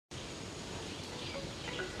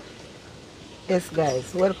Yes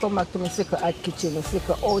guys, welcome back to my Slicker at Kitchen. My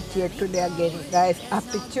Slicker out here today again guys.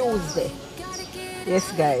 Happy Tuesday. Yes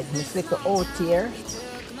guys, my Slicker out here.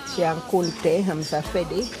 She and Kunte and Mr.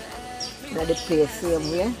 Fedi. Now the place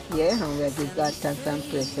same way. Yeah, and we are give God thanks and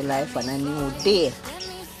praise for life and a new day.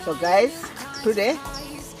 So guys, today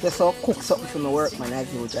just all cook something for my work man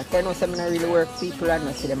as usual. I know some really work people and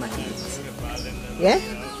not see them at eat. Yeah?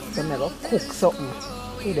 So I'm going to cook something.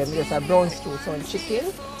 With them just a brown stew, some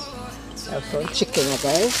chicken. I have some chicken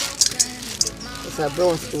guys. It's a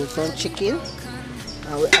brown stew, some chicken.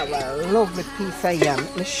 And we have a lovely piece of yam.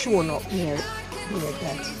 Let me show up here. Here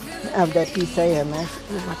guys. I have that piece of yam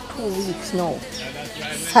over 2 weeks now.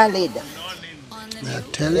 Solid. I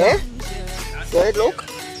tell you. Yeah? So look.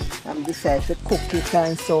 I'm decided to cook it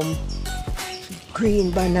and some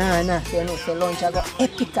green banana. You know, so lunch I got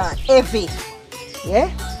epic and heavy.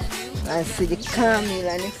 Yeah? And see the caramel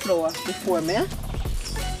and the flour before me.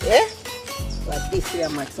 Yeah? But this way I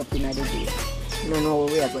mix up in the day. I don't know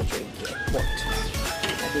where we are going to drink it, but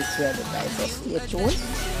this way the guys. So stay tuned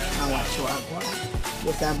and watch what I go on.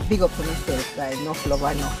 Yes, I'm big up for myself guys. Enough love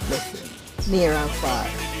and enough blessing. Near and far.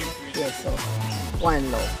 Yes, so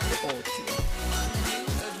one love.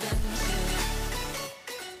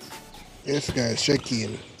 Yes guys, check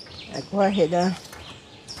in. I go ahead and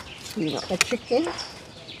clean up the chicken.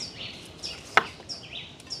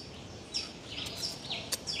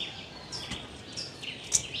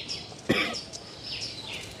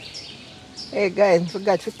 Hey guys,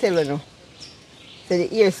 forgot to tell you now. So the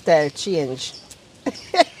hairstyle change.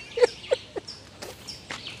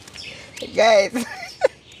 Guys,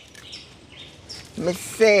 me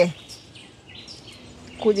say,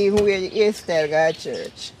 could even wear the hairstyle go to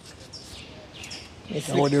church.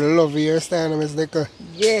 Oh, you love your hairstyle, Miss Decker?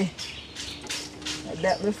 Yeah.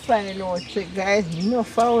 That me find out, guys. No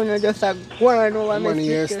phone, just a go on over my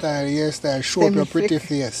hairstyle, show up your pretty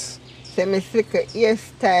face. Say me slick a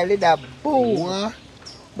hairstyle is a boo. What?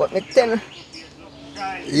 But me tell you.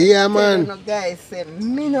 Yeah, man. Tell you guys, say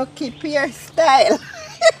me no keep hairstyle.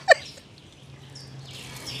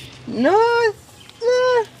 No,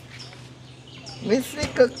 sir. Me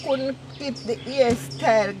slick couldn't keep the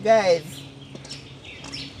hairstyle, guys.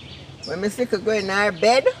 When me slick go in our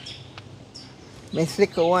bed, my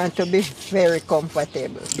slicker want to be very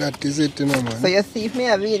comfortable. That is it, you know, man. So you see if me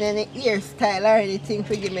have any hairstyle or anything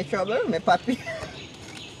to give me trouble, me papi.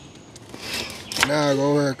 Nah,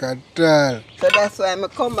 go work at all. So that's why I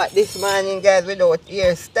come back this morning, guys, without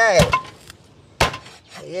hairstyle.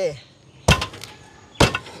 Yeah.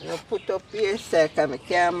 You put up hairstyle because I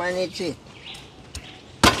can't manage it.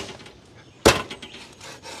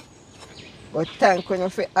 But thank you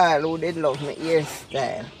for all who did love my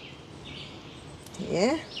hairstyle.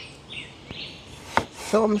 Yeah.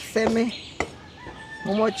 Some say me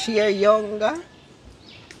how much year younger.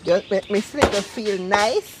 Just make me slicker feel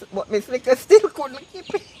nice, but my slicker still couldn't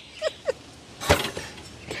keep it.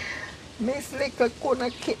 My slicker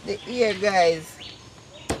couldn't keep the ear, guys.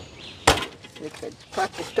 Slicker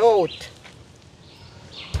pack it out.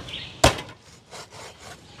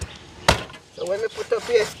 So when we put up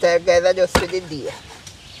hairstyle, guys, I just for the day.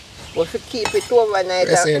 But if you keep it overnight...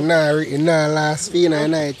 I say, nah, last fee in the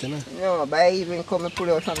night, you know? No, but I even come and pull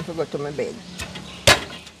out something to go to my bed.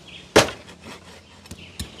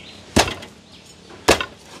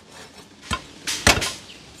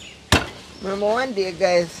 Remember one day,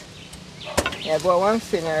 guys, I go to one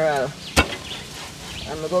funeral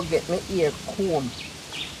and I go get my ear comb.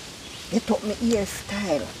 They took my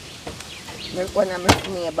hairstyle. One of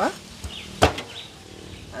my neighbor,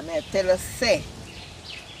 and I tell her, say,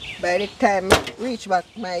 by the time I reach back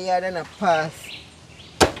my yard and I pass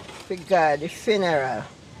for God, the funeral,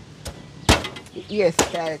 the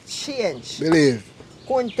hairstyle change. Believe.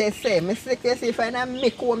 Couldn't they say, I slick you see if I don't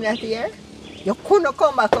make home that year, you couldn't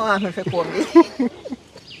come back and ask me for comb.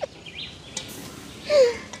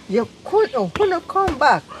 You couldn't come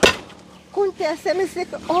back. Couldn't they say, I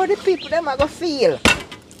slick all the people them are going to feel.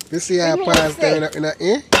 You see our past time in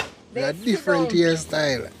a different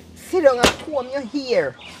hairstyle. Sit down and comb your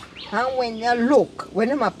hair. And when you look, when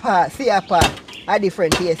you pass, see a pass, a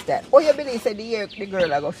different hairstyle. Oh, you believe say the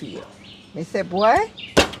girl I go feel? I say, boy,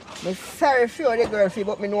 I'm sorry for the girl feel,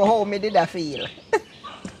 but I know how I did that feel.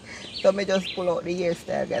 So I just pull out the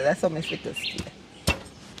hairstyle, guys. That's how I stick to stay.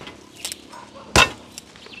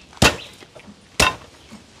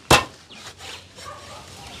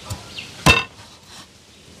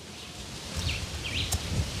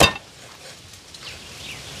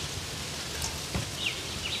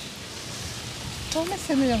 How much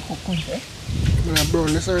do you cook it? I'm brown,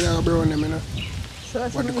 this already brown them, you know. So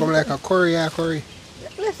but they come like a curry.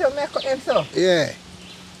 Listen, make up them so. Yeah.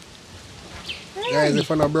 Guys, if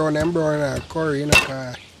I'm not brown and brown and curry, you know,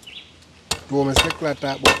 because do me stick like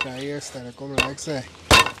that, but yesterday come like say.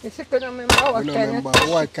 You see, you don't remember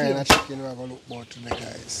what kind of chicken we have a look about today,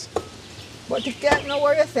 guys. But you can't know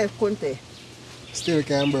where yourself, couldn't you? Still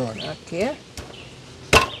can brown. Okay.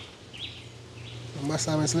 I must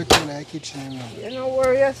have me looking in the kitchen, you know. You know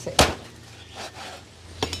where yourself.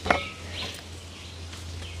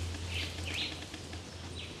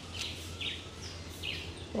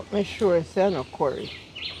 But make sure it's no curry.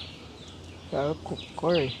 So I'll cook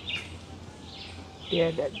curry.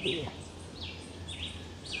 Yeah, that day.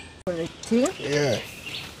 Yeah.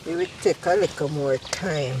 It will take a little more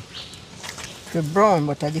time to brown,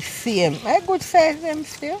 but at the same. I good size them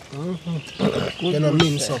still. Mm-hmm. You know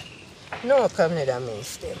mince up. No, come near that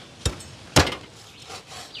mince them.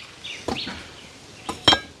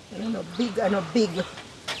 And no big, and no big.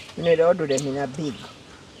 You need to do them in a big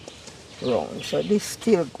round. So this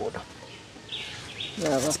still good. No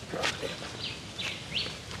have a problem.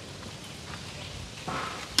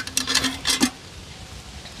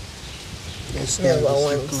 Yes, guys, one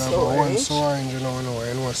orange, you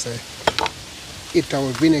know, say it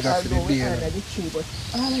with vinegar for the day. But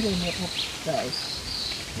all of them make up guys.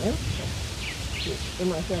 Yeah? You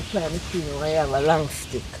might apply the tree now, I have a long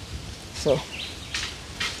stick. So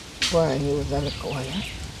go and use a little one. Yeah?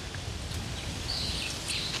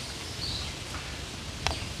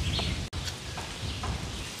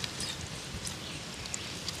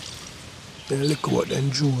 They look what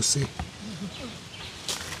them juicy.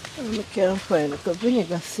 I can't find the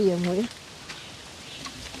vinegar same way.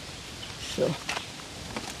 So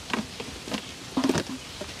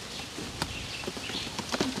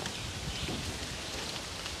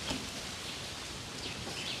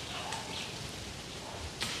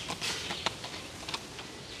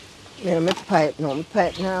yeah, my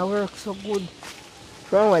pipe now works so good.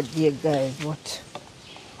 From what day guys, but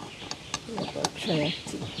I'll try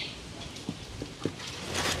it.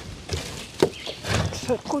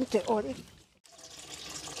 So couldn't take all it.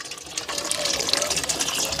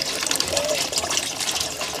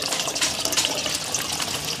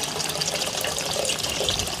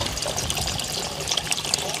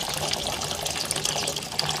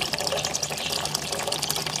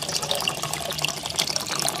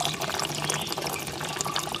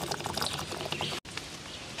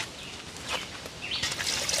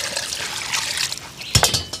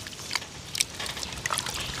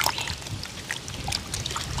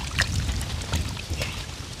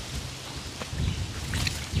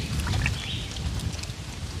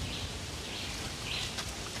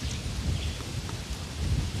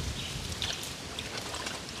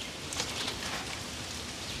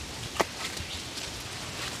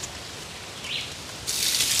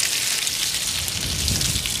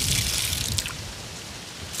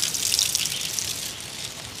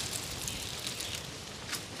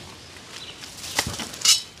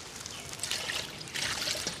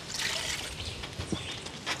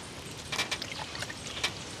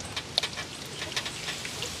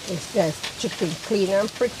 This guy's chicken clean and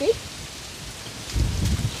pretty.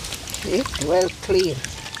 See, well clean.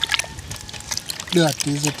 That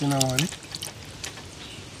is it in a one.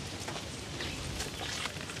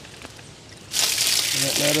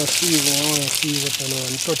 Let us see if I want to see what I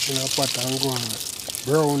want touching a pot and go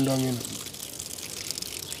brown down in it.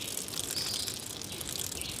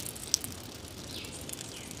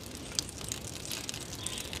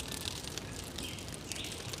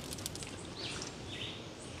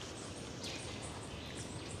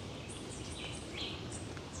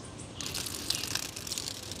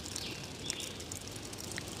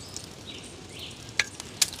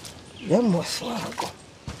 Them must want to go.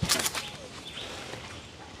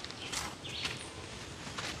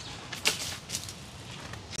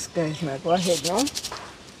 This guy's now go ahead now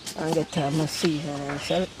and get my seasoning and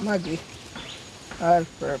salt Maggi all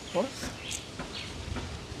purpose.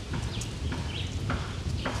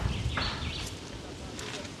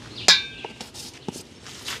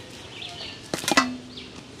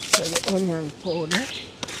 So the onion powder.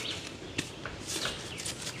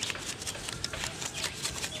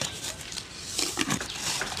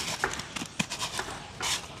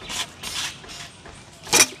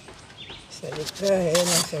 So the go ahead and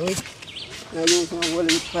so I use my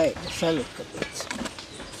woolen pipe just a little bit.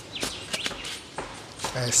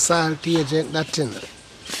 Salt agent that in.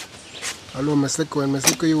 Although my slicker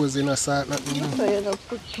using a salt nothing more. So you don't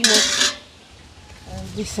put too much. And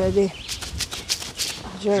this is the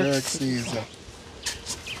jerk season.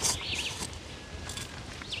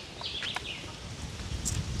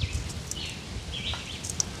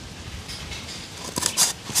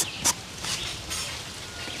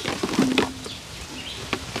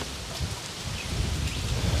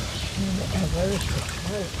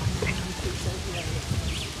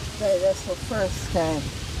 That's the first time.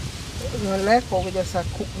 You know, like how we just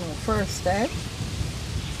cook now. First time,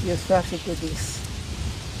 you have to do this.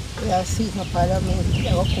 We are season up all the meat. We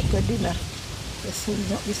have to cook a dinner. You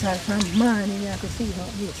season up this all from morning. You have to season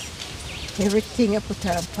up this. Everything you put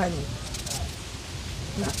on pan it.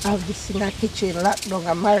 Now have this in the kitchen locked down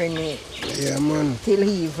and marinate. Yeah, man. Till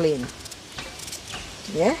evening.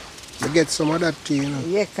 Yeah? You get some of that tea, you know.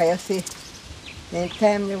 Yeah, because you see, then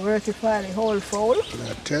time you work it for the whole fowl.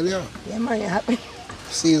 I tell you. Yeah, man, you have to.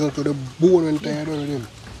 Season to the bone and tired with him.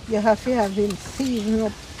 You have to have him seasoned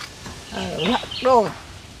up and locked down.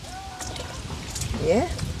 Yeah?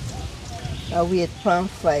 I wait pan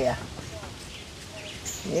fire.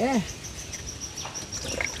 Yeah.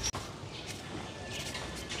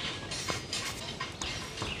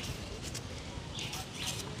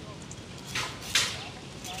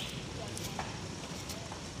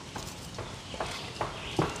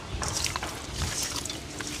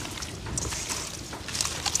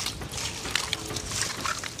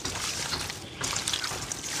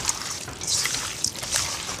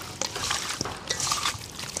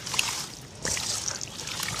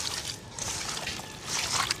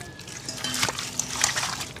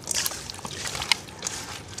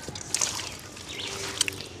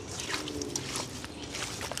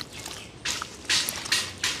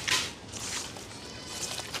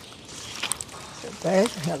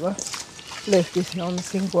 Guys, I go left this now. I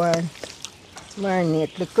can go and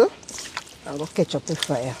marinate little and go catch up the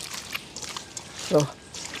fire. So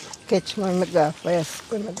catch when I go fire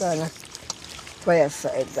when I go on the fire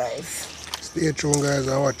side, guys. Stay tuned, guys,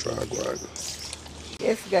 and watch what I go on.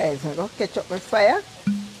 Yes, guys, I go catch up my fire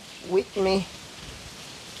with me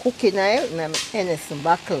cooking oil and my Hennessy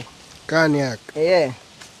buckle. Cognac. Yeah.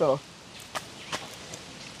 So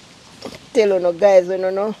tell you no guys, you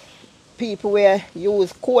know. People where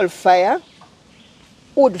use coal fire,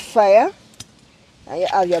 wood fire, and you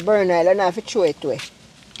have your burn oil and you have to throw it away.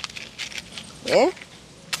 Yeah?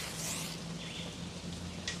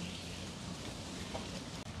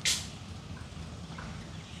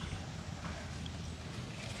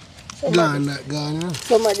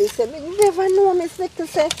 Somebody said, you never know, Miss Victor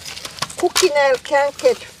said, cooking oil can't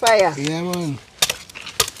catch fire. Yeah, man.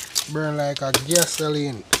 Burn like a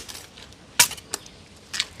gasoline.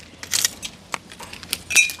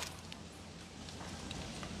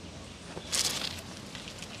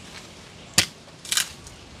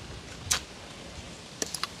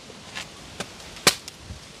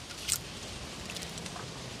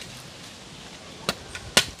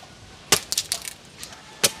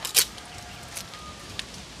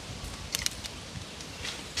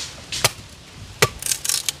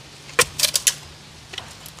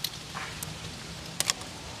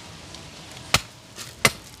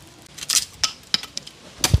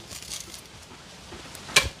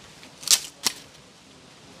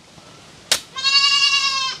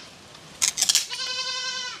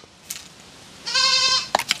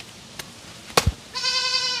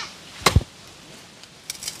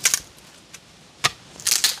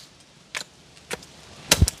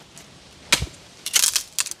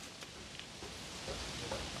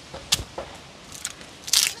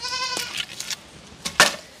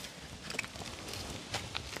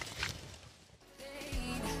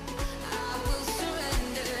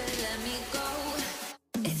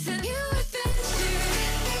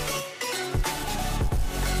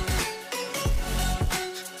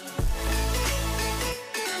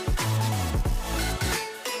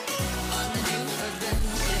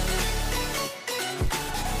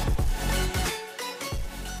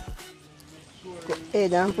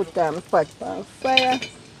 Head and put on the pot on fire.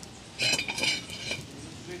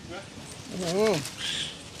 Yeah.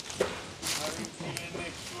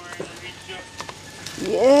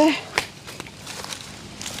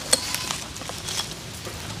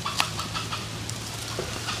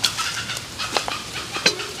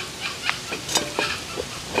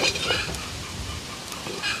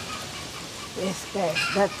 Yes, guys,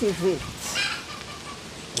 that is it.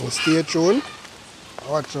 Well, stay tuned.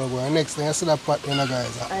 Watch out, boy. Next thing I see that pot, you know,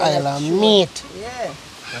 guys, oil and meat. Yeah.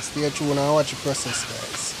 Now stay tuned and watch the process,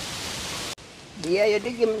 guys. Yeah, you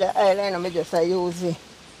did give me the oil, and I just use it.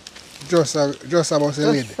 Just about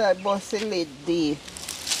the lid. Just about the lid, D.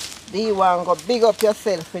 You want to go big up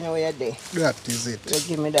yourself, you know, where you're there. That is it. You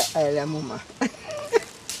give me the oil, mama.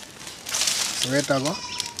 So where to go?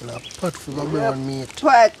 In a pot for the brown meat.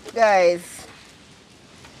 Pot, guys.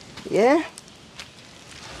 Yeah?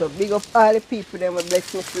 So big up all the people that will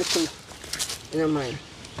bless me little. You know, man.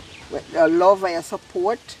 With your love and your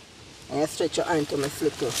support, and you stretch your hand to me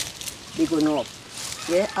little. Big one up.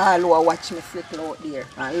 Yeah, all who are watch me flickle out there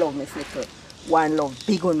and love me flickle. One love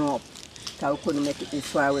big on up. Because we couldn't make it this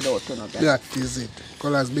far without you, guys. That is it.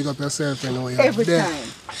 Colors, big up yourself and you're every there. time.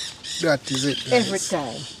 That is it, guys. Every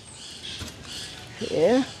time.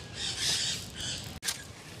 Yeah.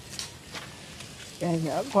 And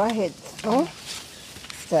yeah, go ahead. Oh,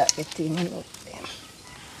 start the thing up there.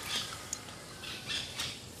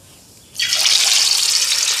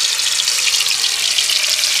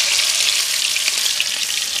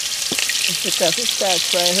 Because it starts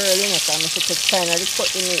fry early, and I can make it kind of cut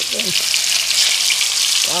the meat then.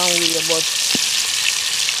 One way, but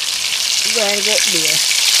we're going to go up there.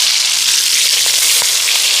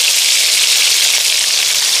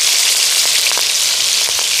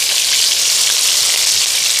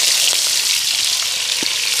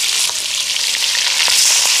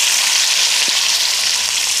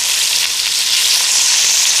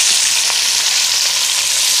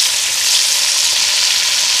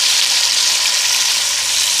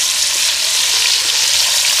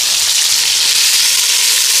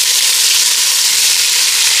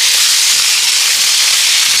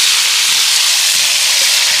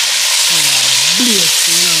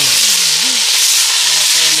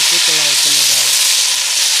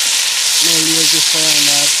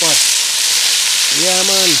 Yeah,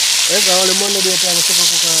 man. That's all the Monday day time I cook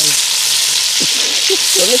early.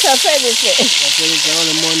 So Mr. Fred is there. That's all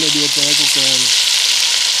the Monday day time I cook early.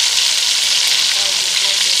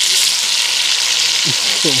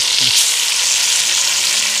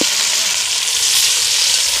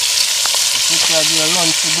 It's like your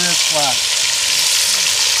lunch to breakfast.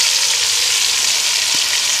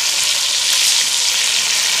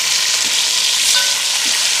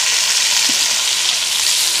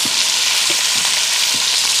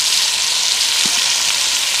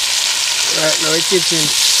 Right now the kitchen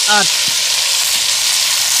hot.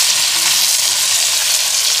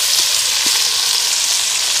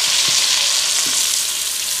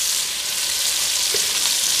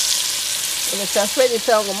 Mr. Freddy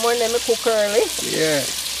said, good morning, I cook early. Yeah.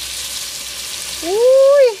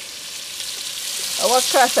 Ooh. I was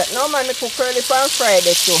cross that. No man, I cook early for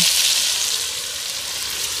Friday too.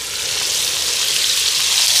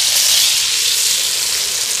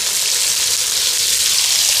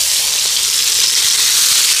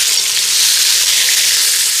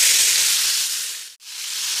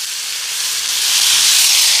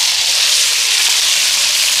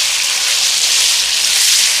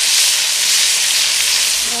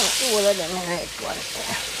 All of them nice one.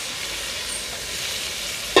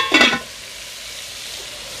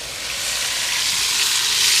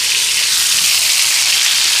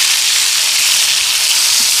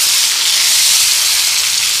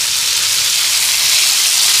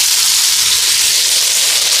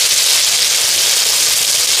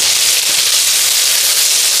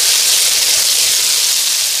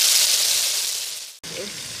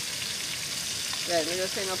 Right, we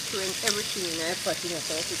just end up throwing everything in our pot, you know,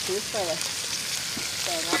 so it's too far.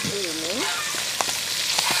 Kind of burning.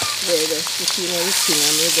 There, just put in everything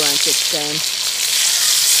and we're going to take time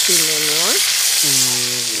spinning on.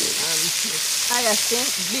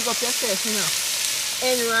 Hyacinth, big up yourself, you know.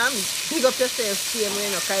 Enram, big up yourself, same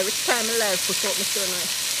way, you know, because every time I live put up my son,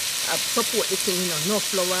 I support the thing, you know, no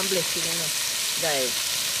flour and blessing, you know.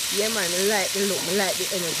 Guys. Yeah, man, I like the look, I like the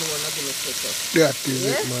energy when I give me flicker. That is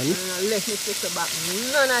it, man. Let me flicker back.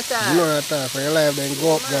 None at all. None at all. For your life, then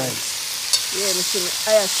go up, guys. Yeah, me see me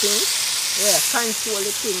hyacinth. Yeah, control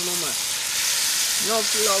the thing, mama. No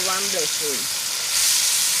love and blessing.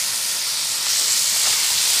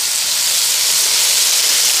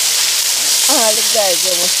 All the guys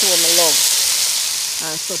they will show me love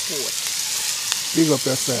and support. Big up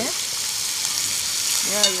yourself. Yeah?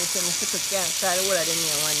 Yeah, you see me flicker can't call the whole of them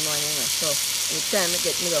here one morning, you know. So, every time I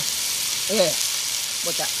get me go, yeah.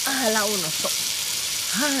 But all I want to something.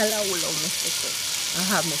 All I will love me flicker. And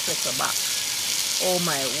have me flicker back. Oh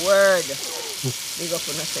my word. Big up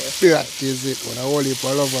on yourself. That is it. When I hold you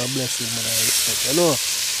for love and blessing, man, I respect, you know.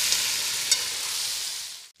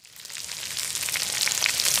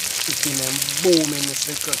 Chicken and booming the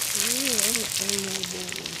flicker.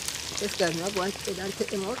 This guy's not going to and take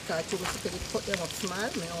them out because you must put them up small. I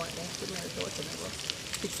want them to melt out and go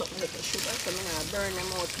pick up my little sugar so I'm going to burn them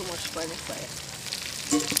out too much by the fire.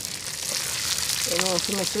 You know, if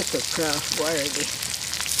you make little craft go already.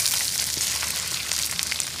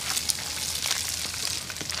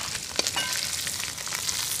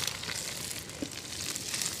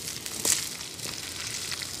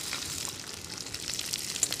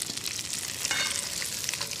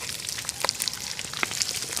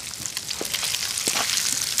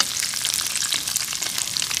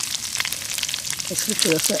 It's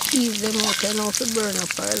because I ease them out and now to burn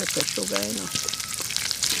up a little sugar, you know.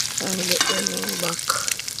 And get them back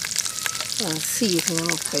and season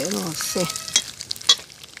them up, you know, see.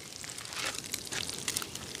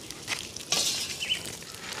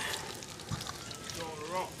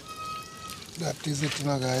 That is it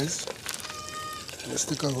now, guys. Let's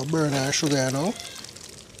take a burn our sugar now.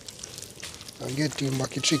 And get him back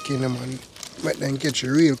the chicken and make them catch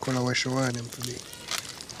the real color what you want them to be.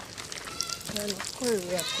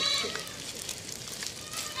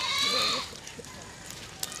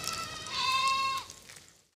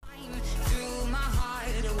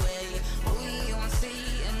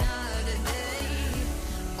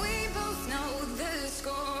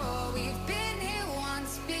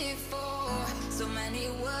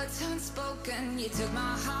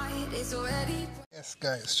 Yes,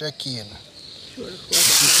 guys, check in. Sure, you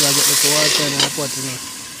see, I get the water in the pot, you know.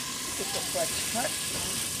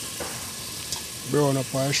 Brown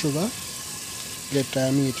up our sugar. Get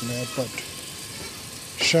our meat in the pot.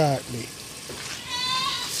 Shortly.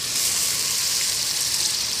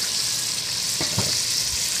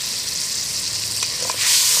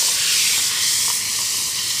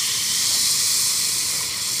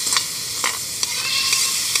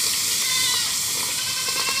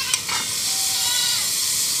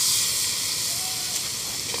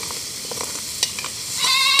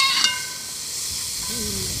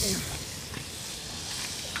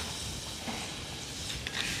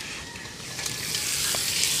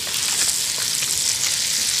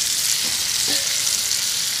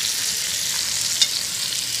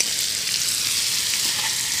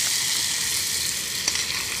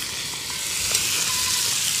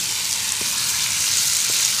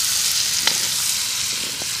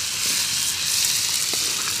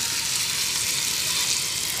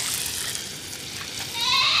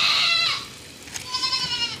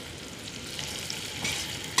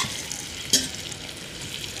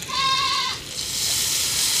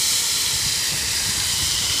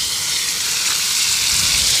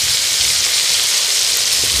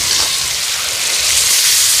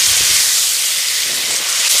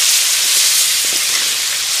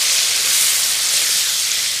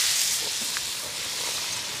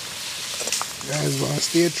 Guys, want to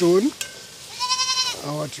stay tuned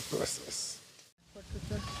and watch the process.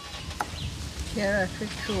 Carrot for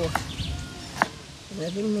sure.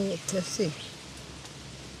 Let me make it, see.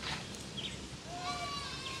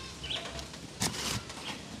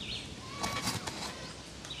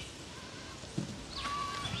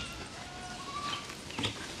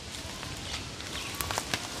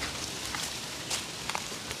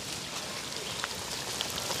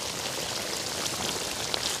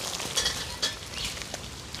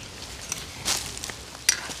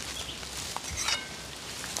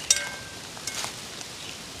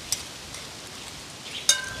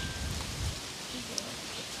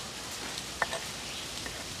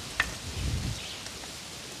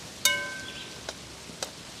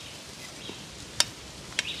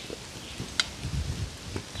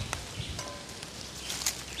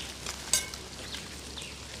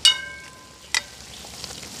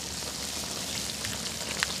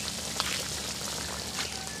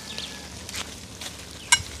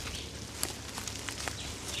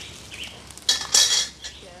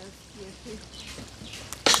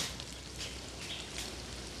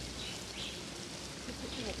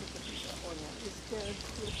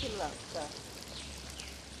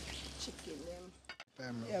 Chicken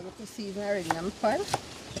them. Yeah, we can see the ring and pan.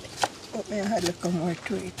 But me had a little more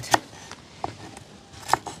to it.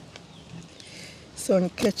 Sun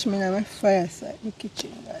catch me in my fireside in the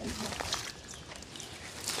kitchen, guys.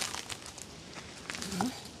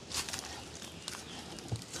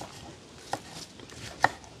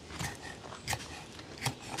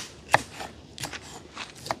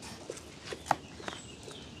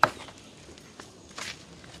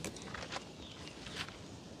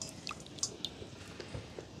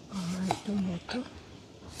 Tomato.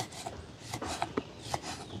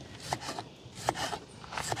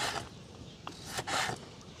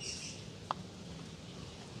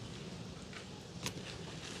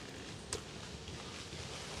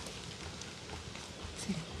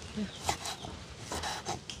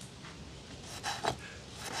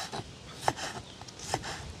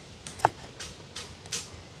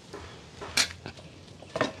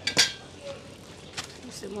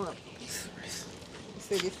 More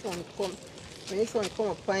so this one come when this one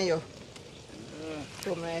come up on you,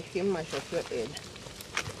 so I can mash up your head.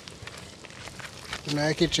 In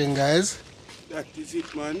our kitchen, guys. That is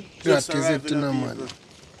it, man. That is it, you know, man.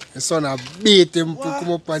 The son a beat him to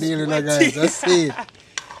come up on the hill, you know, guys. That's it.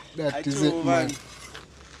 That is it, man.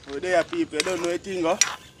 Oh, there people, you don't know anything, huh?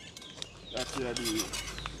 That's what I do.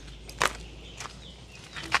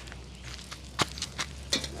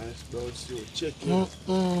 Nice brown stew, chicken.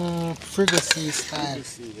 Fricassee style.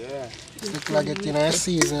 Fricassee, yeah. Look like it in our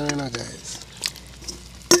season, you know, guys.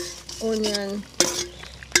 Onion,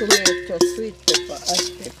 tomato, sweet pepper,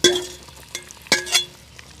 hot pepper.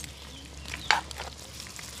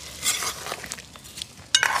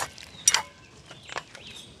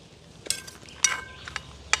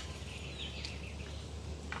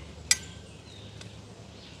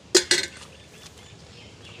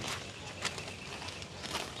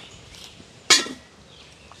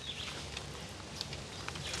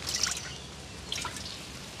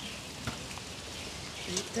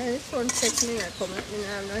 This one takes me, I come at me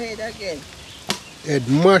now, I'm not head again. Head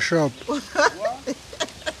mash up. What?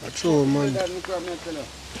 That's all, man.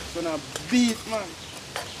 So now beat, man.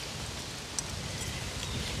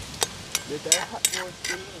 Get a hot one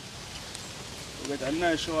still. You get a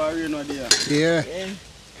nice shower rain over there. Yeah.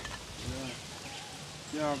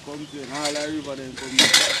 Can't complain. All the river then come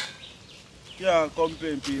back. Can't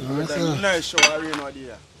complain, people. Get a nice shower rain over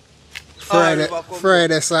there.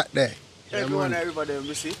 Friday, Saturday. Everyone at river then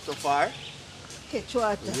we see so far. Catch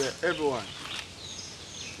water. Yeah, everyone.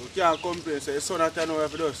 We can't complain. So the sun at 10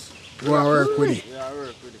 hours for us. Go and work with it. Yeah,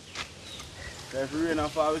 work with it. If we rain and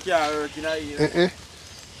fall, we can't work in the You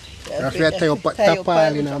have to tie up a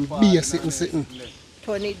tarpaulin and be sitting.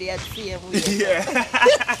 Tony the same way. Yeah.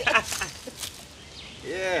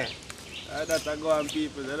 Yeah. That's a go on,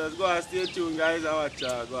 people. Let us go and stay tuned, guys, and watch go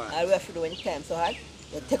on. I have to do when time so hot.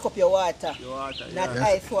 You take up your water. Your water, Not yeah.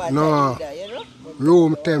 ice water No. either, you know?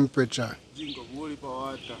 Room temperature. Drink up whole heap of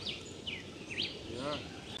water. Yeah.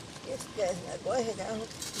 Yes, guys, now go ahead and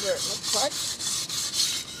work my pot.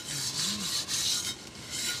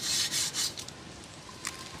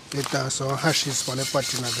 Get down some hashes for the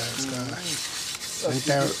pot, you know, guys.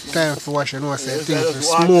 And time for wash, you know, say things are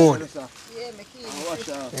smooth. Yeah, make it And wash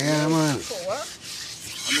out. Yeah, man.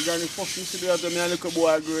 I'm going to fucking see the other man, a little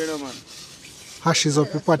boy growing, man. Hashes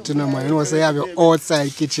up your pot, you know, man. You know, so you have your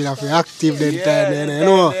outside kitchen, if you're active then time, you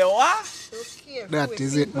know. That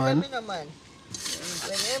is it, man. When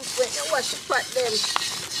you wash the pot them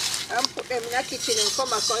and put them in the kitchen and come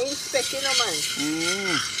back and inspect, you know, man.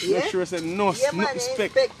 Yeah? Make sure it's no, Yeah, man,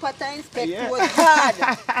 inspect pot and inspect towards hard.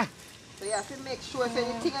 So you have to make sure if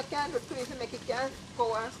anything you can do to it to make it can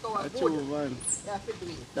score and score That's good. true, man. You have to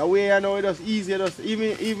do it. The way I know it is easy,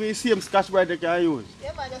 even the same Scotch Brite you can use.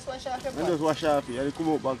 Yeah, man, just wash off your And pot. just wash off it and it come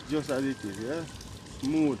out back just as it is, yeah?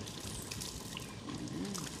 Smooth.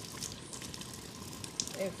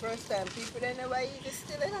 Hey, first time people they never eat this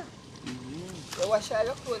still, you know. They wash all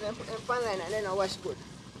your clothes and put them on line and then they wash good.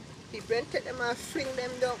 People then take them and fling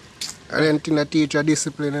them down. I didn't think that teach you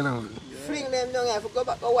discipline, you know. Fling them down, you have to go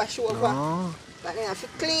back and wash over. No. But then you have to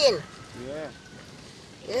clean. Yeah.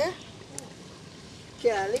 Yeah?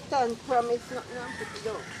 Can't lick and promise nothing and put it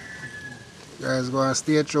down. Guys, go and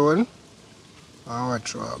stay tuned and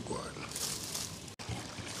watch what go on.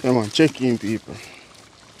 Come on, check in, people.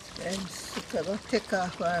 Then I'm going to take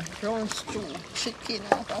off our brown stew chicken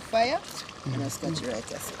off the fire. And I scotch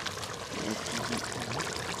right as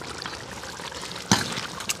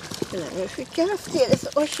if you can't stay this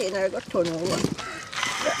ocean, I'm going to turn over.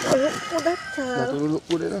 That look good at all. That will look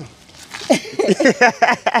good enough.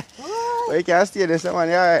 But you can't stay this one,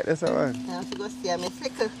 yeah, right, this one. I have to go see my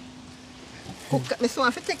flicker. Cook, I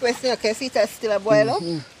want to take my snake, I see it still a boil up.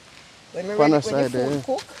 When I ready, when the food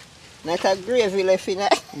cook, not a gravy left in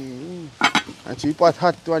it. And she pot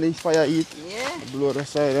hot when this fire eat. Yeah. Blow the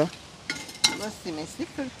side, yeah. Go see my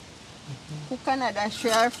flicker. Cook another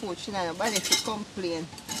share food, she not nobody to complain.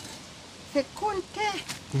 Say, Kunte,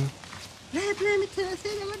 let me tell you,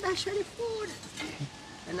 say, they will dash you the food.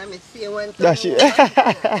 And I see one time, Dash it.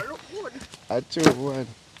 look good. I chew one.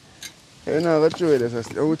 You know, let's chew this.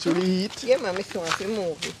 I want you to eat. Yeah, man, I want to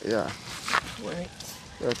move it. Yeah. Right.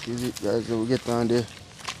 That is it, guys. So we get on the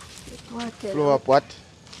Water. flower pot.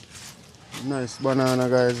 Nice banana,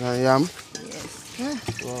 guys, and yam. Yes.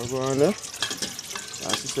 So I'll go on there.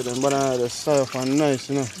 As you said, the banana is soft and nice,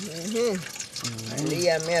 you know. And the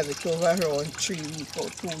yam, I have it over around 3 weeks or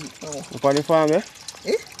 2 weeks now. Up on the farm, eh?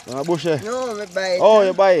 Eh? On the bush, eh? No, I buy it. Oh,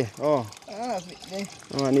 you buy it? Oh. I have it there.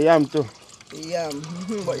 Oh, and the yam too? The yam.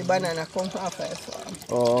 But the banana comes off the farm.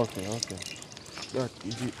 Oh, okay, okay. That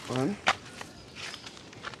is it, man.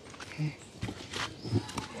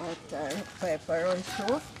 Water, pepper run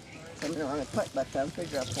through. So I want to put back and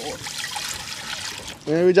drop out.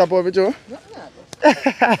 When we drop off it too? No, no.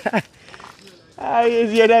 Ah, you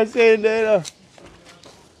see that saying there, you know?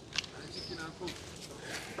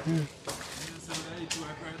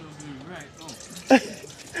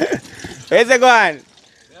 Where's it going?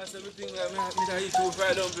 That's everything that I eat two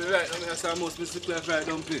fried dumpling right now. That's how most people fried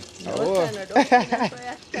dumpling. Oh.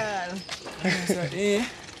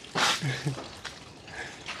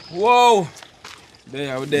 Whoa!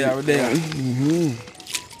 There, we're there.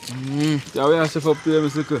 Yeah, we have to up there,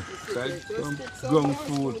 Mr. Cook. Ground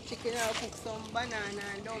food. Chicken or cook some banana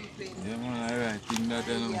and dumpling. Yeah, man, alright. Think that,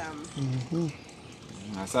 you know.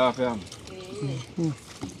 That's half, yeah.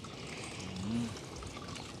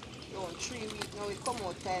 Don't 3 weeks now we come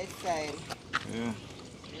out outside. Yeah.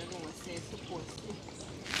 You know what say supposed to.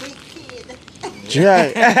 Big kid. Try.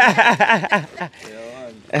 Yeah,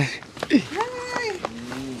 man. Hi.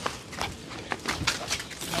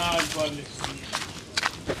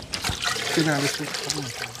 Sit down, let's go.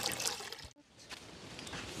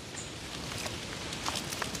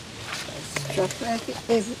 Just like it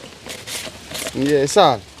is. Yeah, it's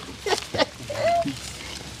on.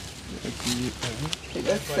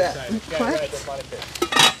 That's that.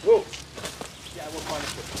 What?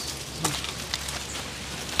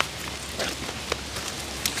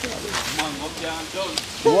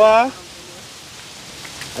 What?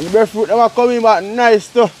 And the breadfruit them are coming back nice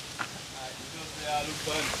too.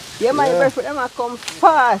 Yeah, man, the breadfruit them a come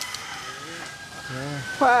fast.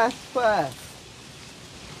 Fast.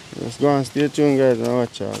 Let's go and stay tuned, guys, and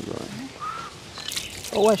watch out, bro.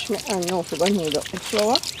 I wash my hand now for going to heat up the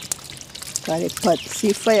flour. Because the pot,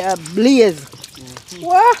 see fire blaze.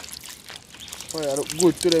 What? Fire look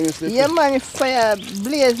good today, Mr. Yeah, man, the fire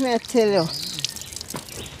blaze, me I tell you.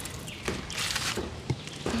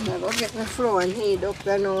 I go get my flour and heat up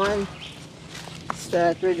there now and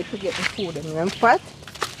start ready to get the food in the pot.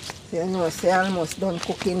 So you know, say almost done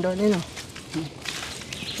cooking done, you know.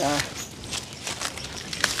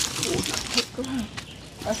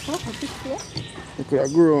 That's not a big here. You could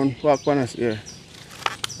have grown back on us here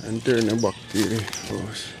and turn it back to the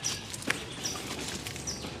house.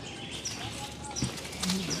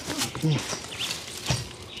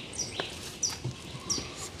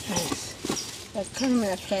 That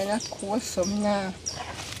kind of coarse, so now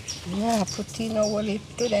put in a whole it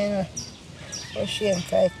today. But she ain't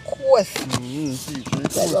quite coarse.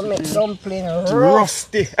 That will make dumpling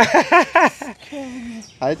Rusty.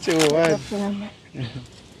 I too what?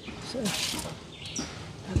 So,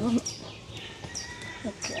 I don't.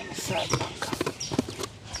 Okay, I'm sorry.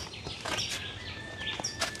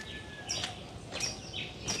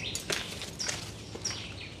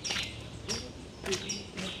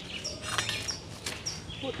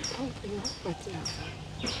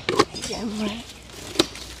 Yeah, man.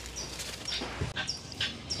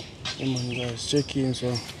 Come on, guys, check in, so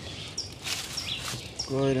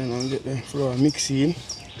go ahead and get the flour mixing.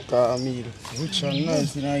 Got a meal, which are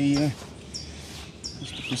nice in here.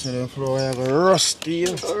 Just to put the flour, I go rusty.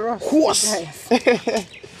 Course.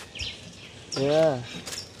 Yeah.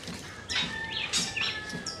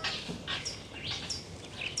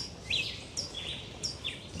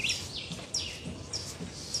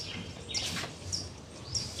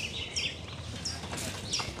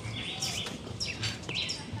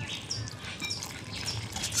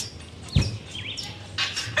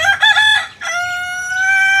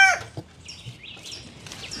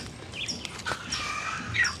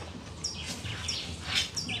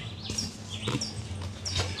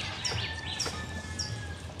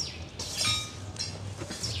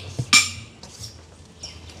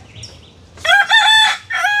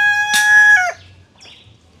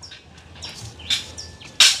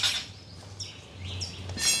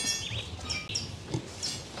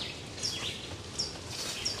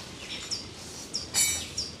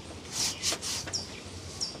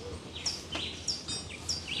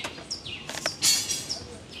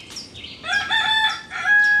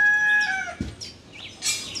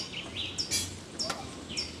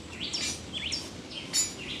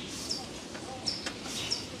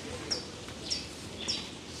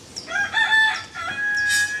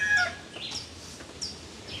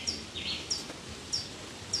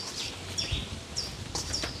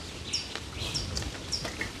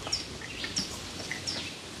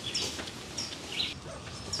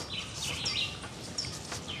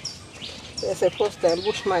 It's the first time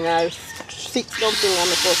Bushman has 6 dumpling on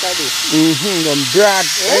the coast of this. Them brad.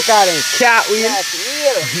 They call them cat wheel. That's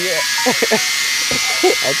real. Yeah.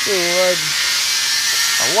 I tell you what.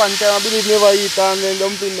 One time I believe never eat and then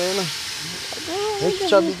dumpling there, you know.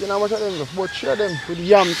 Extra big, you know how much of them? But share them with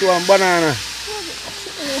yam too and banana.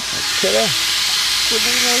 Okay, there. Could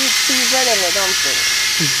you know you cheese of them, the dumpling?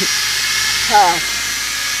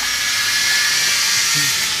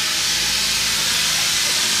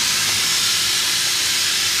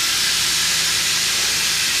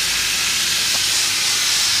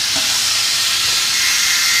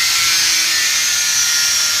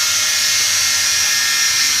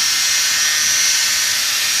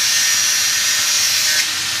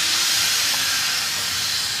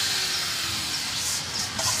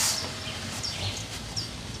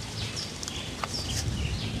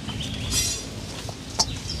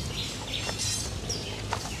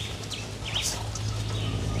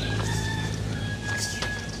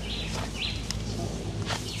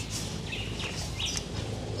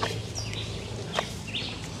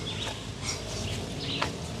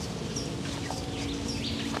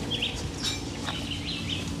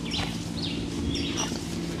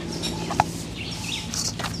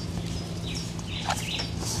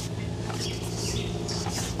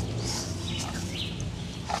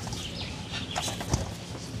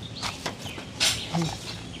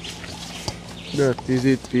 That is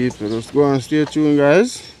it, people. Just go and stay tuned,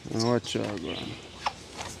 guys, and watch y'all go on.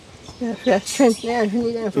 Yeah, strength there, you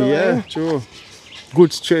need them for Yeah, true.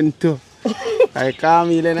 Good strength too. I can't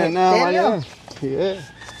meal and normal, yeah. Yeah.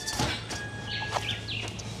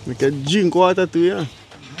 We can drink water too, yeah.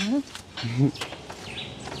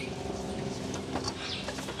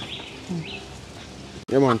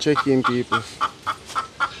 Yeah man, check in people.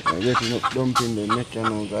 I'm getting up dumpling the neck you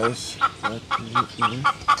know guys. That is it, man.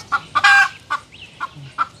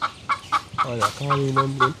 Oh, yeah, can't eat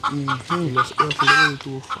dumpling. You just have to go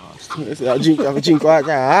too fast. I drink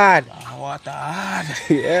water hard. Water hard.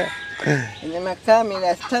 Yeah. And then I call me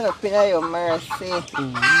that stand up in your mercy.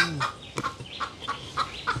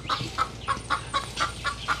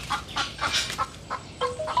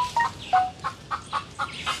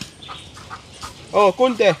 Oh,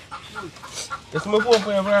 Kunte. That's my phone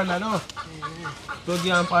for your veranda now. Togi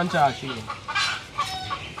and Panchachi.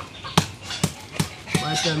 By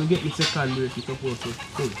the time you get the second break, it's supposed to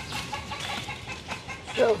full.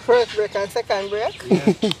 So first break and second break?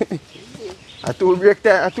 Yeah. A two break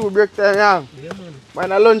time, yeah. Yeah, man.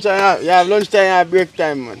 Man, a lunch time, you have lunch time, you have break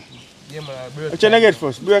time, man. Yeah, man, break. What you gonna get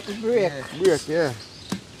first? Break? Break. Break, yeah.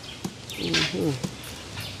 You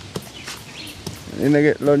gonna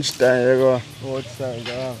get lunch time, you go outside,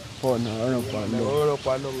 you have fun, run up and down. Run up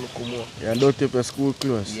and down, look more. You don't take your school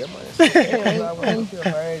clothes. Yeah, man. When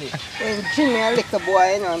Jimmy a little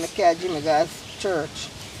boy, you know, I carry Jimmy go to church.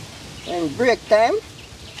 When break time,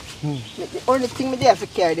 the only thing I have to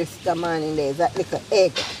carry this morning there is that little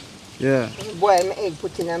egg. Yeah. Boil my egg,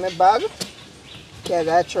 put in my bag. Carry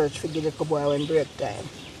go to church for the little boy when break time.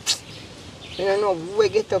 You don't know, we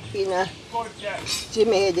get up in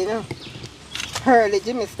Jimmy head, you know. Early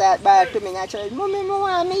Jimmy start by to me in the church, Mommy, I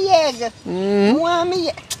want me egg. I want me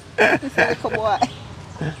egg. I said, little boy.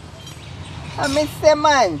 And I say,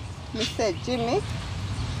 man, I said, Jimmy,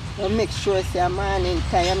 you make sure say a morning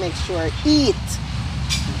time, you make sure eat.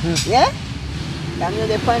 Yeah? I know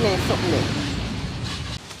they find something there.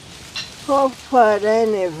 Oh, Father, I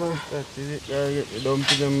never. That is it, guys. Get the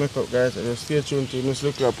dumpling and make up, guys. I just stay tuned to this.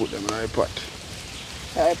 Look, I put them in the pot.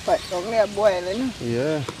 I put down there boiling.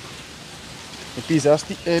 Yeah. A piece of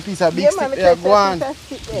stick, a piece of big Yeah, stick man, there, go on. Yeah.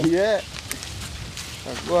 Yeah.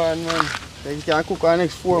 Go on, man. Then you can cook our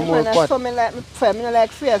next 4 Yeah, more man, pots. that's like me fire. I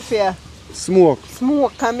like fear. Smoke.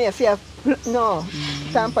 Smoke come here, fear. No.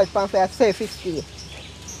 Tampers pan for safe 50.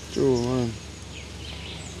 True, man.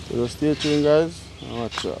 So just stay tuned, guys. And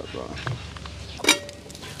watch out, go on.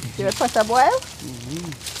 You want pot a boil?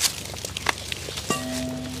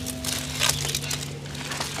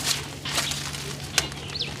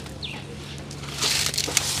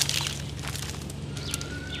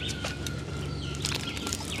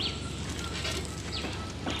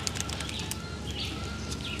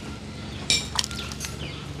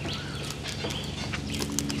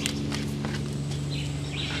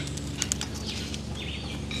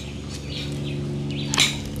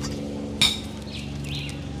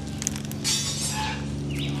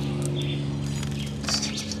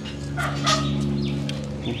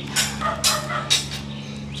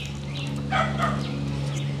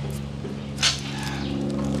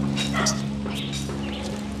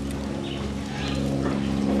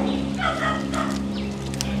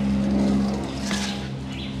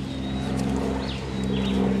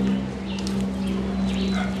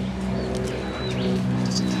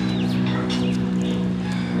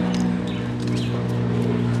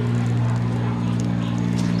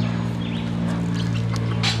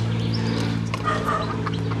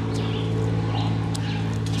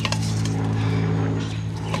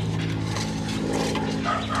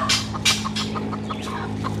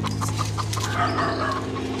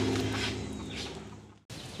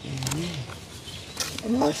 You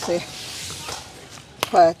know, say,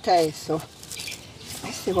 part tie, so I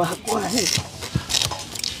see what I go ahead.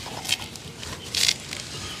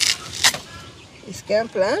 This can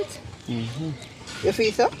plant? You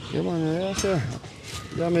feel so? Yeah, man, yeah, sir.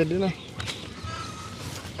 Yeah, made dinner.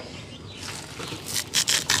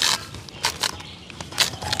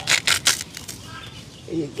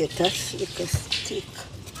 You get a little stick.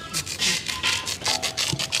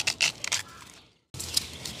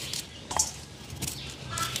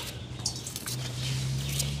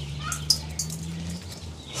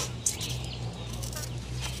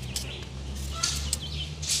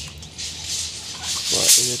 But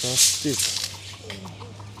you get a stick.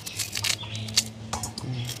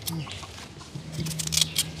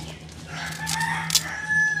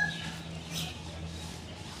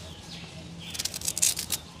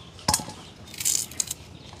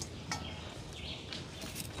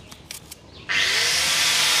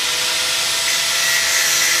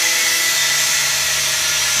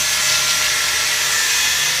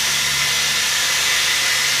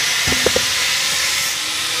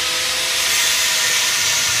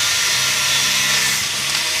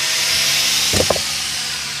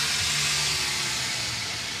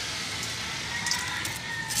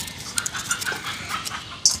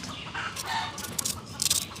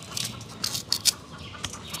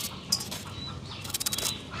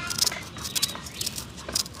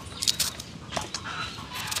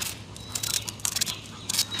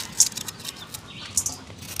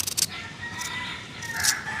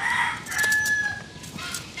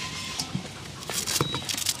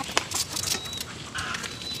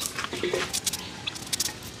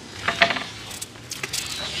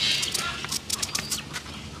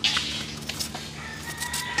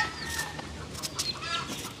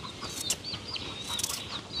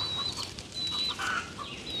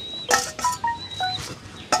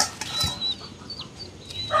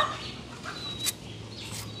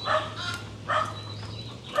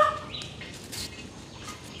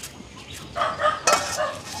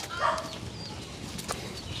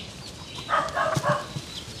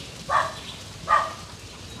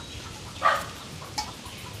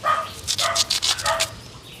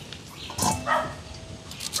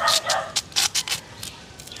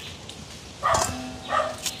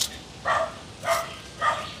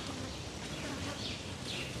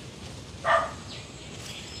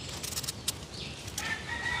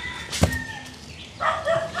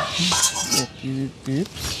 Is it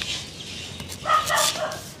peeps?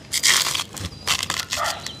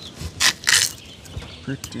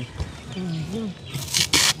 Pretty.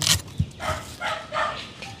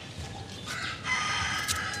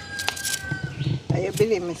 You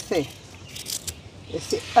believe me say? You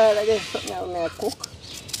see all of this something I cook.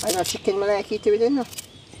 I know chicken I like it with it, no?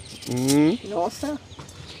 No, sir.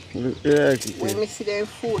 Yeah, When I see them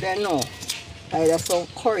food, I know. Either some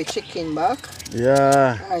curry chicken back,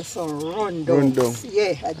 yeah. or some rundown.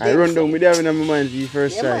 Yeah, I run down with them in my mind the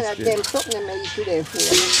first yeah, time. man, them something I eat with them food.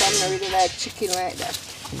 I don't really like chicken like that.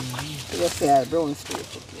 So just say I brown stew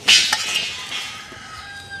chicken.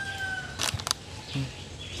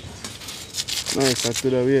 Nice, I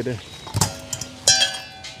could have weighed there.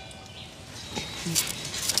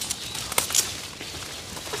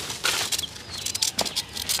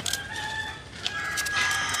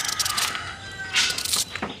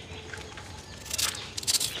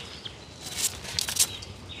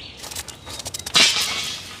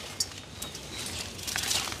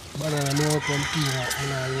 Banana milk and peanut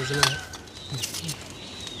and I use it.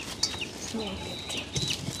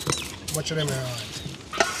 Much of them I want.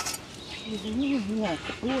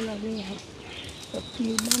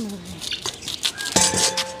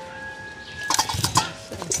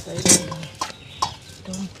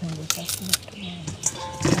 Dumpling with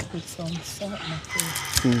put some salt mackerel.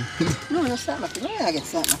 No salt mackerel. No, I get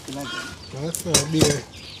salt mackerel again. No, that's not beer.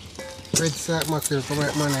 Red salt mackerel come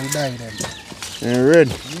out man and die them. And red.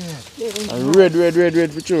 Yeah. And red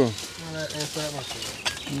for sure. I like that salt mackerel.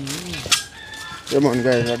 Come on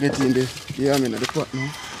guys, I get in the yam in the pot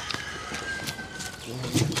now.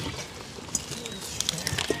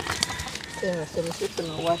 Yeah, so I'm just going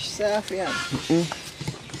to wash stuff, yeah.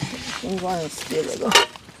 I'm going to still go.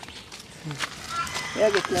 Yeah,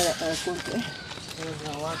 get that cook, eh? There's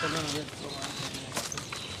no water now, get some water.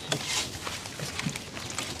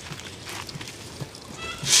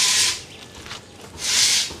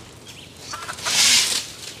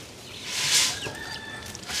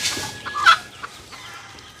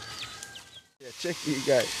 Yeah, check it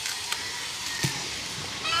guys.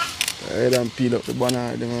 I don't peel up the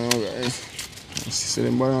banana them now guys. So the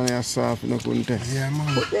banana are soft, no couldn't tell. Yeah,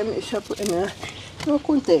 man. Put them, chop them here. No,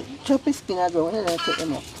 couldn't take. Chop the skin as well, and then take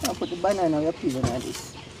them up. And put the banana you're peeling like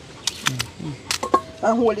this.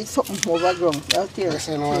 And hold it something over ground. I'll tear I it.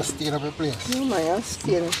 say no one stir up a place. No, man, I'll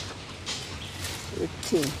stir it. The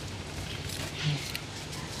thing.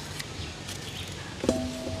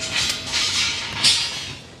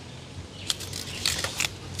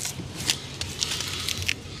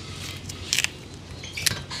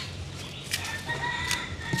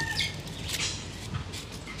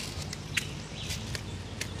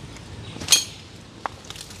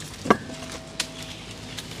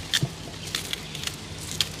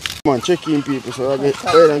 Come on, check in people, so I get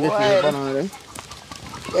the banana then.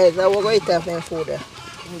 Guys, I will go eat off them food there.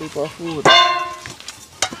 Leap of food. I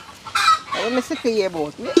want me sick of you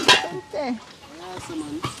about me.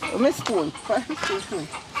 My spoon. Pass the spoon.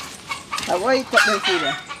 I will eat up them food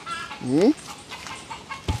there.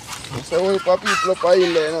 So we for people up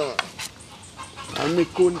in there now. And me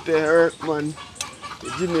couldn't hurt man.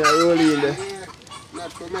 Jimmy are rolling in there.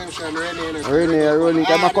 Not to mention Renee. Renee are rolling.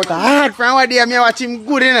 I'm a cut hard from what day I watch him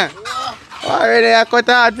good in there. Oh, Renee I cut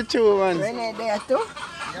hard for you man. Renee there too?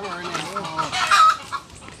 Yeah, man,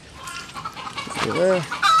 Renee. Yeah.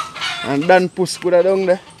 And Dan Puss could have done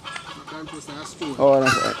there. Dan Puss has spoon. Oh,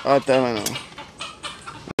 that's right. All time now.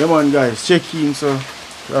 Come on guys, check in so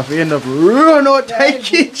we have to end up run out the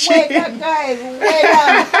kitchen. Wait up guys, wait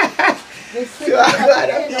up. They sit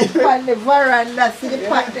up on the veranda, see the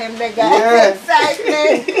pot them there guys.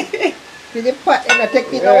 Excitement. See the pot them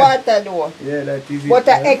taking the water though. Yeah, that is it. What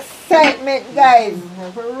an excitement guys.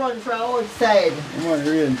 Have to run from outside. Come on,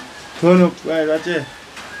 rain. Turn up, guys, watch it.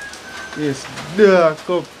 Yes, there,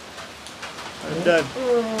 cup. And that.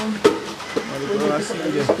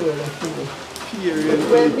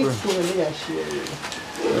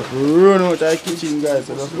 Run out of the kitchen, guys.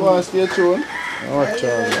 So just go and stay tuned. And watch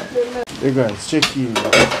out. Hey guys, check in.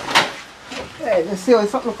 Hey, let's see how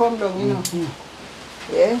something come down, you know.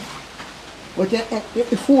 Yeah. But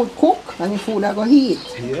the food cook and the food are going to heat.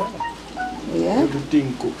 Yeah. Yeah.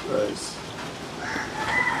 Everything cook, guys.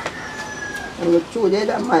 And look through there,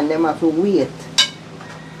 that man, them have to wait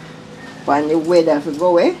for the weather to go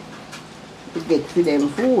away to get to them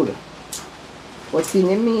food. But in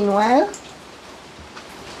the meanwhile,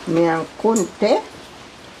 me and Kunte,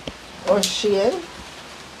 O'Shane,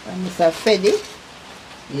 and Mr. Freddy,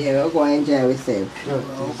 yeah, we're going to enjoy ourselves.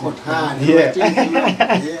 Yeah.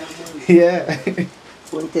 Yeah.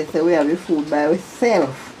 Kunte said we have the food by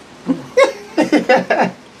ourselves.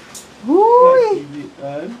 Woo!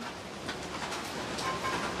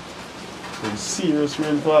 Some serious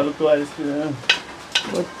rainfall twice, you know.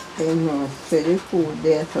 But they know, say the food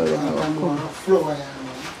there, so they know I'm come. going to flow here,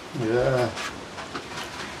 man. Yeah.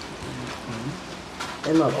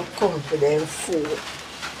 They know come to them food.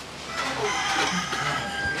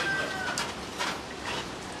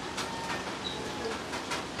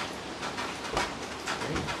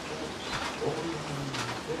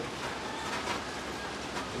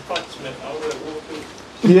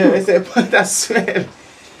 Yeah, it's a pot that smell.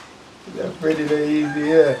 That's pretty easy,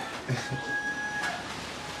 yeah.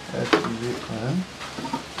 That's easy, man.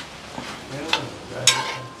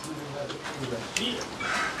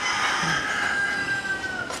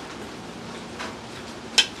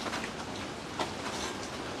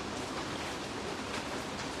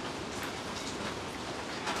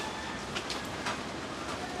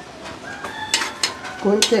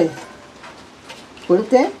 Kunte?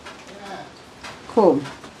 Kunte? Come.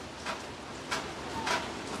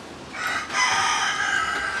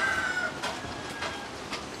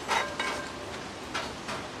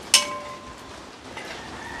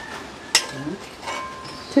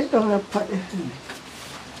 Take down the pot. Here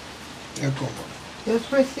come. Just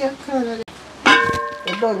press your corner.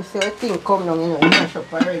 You don't see a thing come down, you know, mash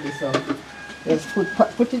up already, so just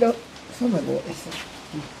put it up. Some of this.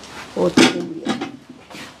 Out of the way.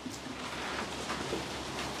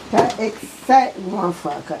 That excitement,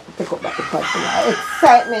 take up that pot.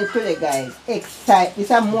 Excitement today, guys. This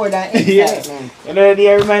is more than excitement. You know,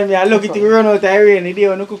 they remind me, I look at the run out of rain, the day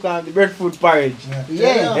when you cook on the breadfruit porridge.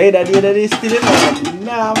 Yeah. Hey, that day is still in there.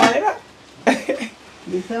 Nah, man.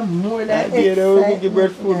 This is more than That day when you cook the excitement,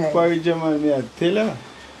 breadfruit guys. porridge, man, me I tell her.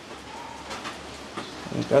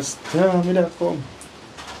 That's time me that come.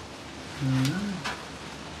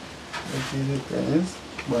 Okay, the guys.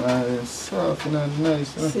 But it's soft and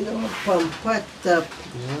nice, huh? Sit down on pot top.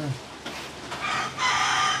 Yeah.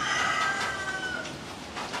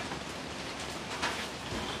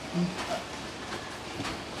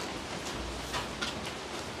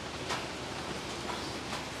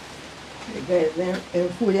 You guys, them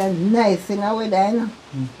food is nice in our weather, you know?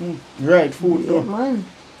 Right, food Yeah, though. man.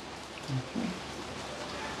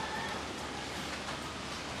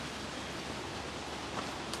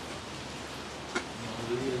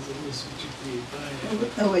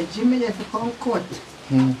 Oh, Jimmy, there's a come cut.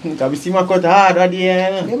 Can we see my cut hard at the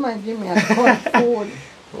end? Yeah, man, Jimmy, I cut food.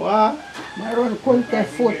 What? I run country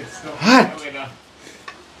food. Hot!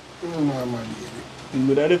 Mama, baby.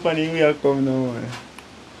 But that's the funny way I come now, man.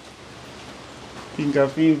 Think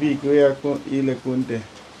of few weeks where I come ile kunte.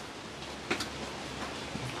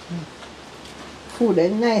 Food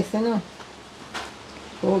is nice, you know?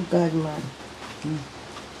 Oh, God, man.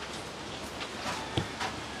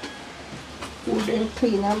 Food is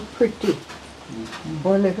clean and pretty.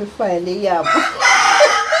 Only if you find the yam.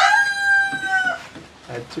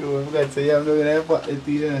 That's true, I'm going to say I'm looking at what it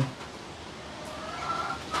is.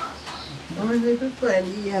 Only if you find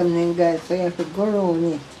the yam, then, guys, so you have to go around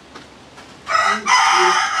it.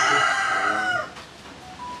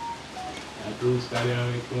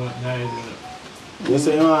 You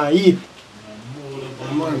say you want to eat?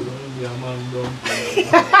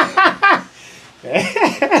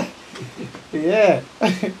 Yeah.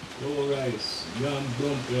 No rice, yam,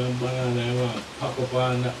 dumpling, banana, I want pack up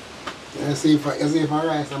on that. You see if I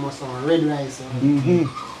rice, I must have red rice.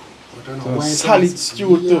 But I know So white solid rice.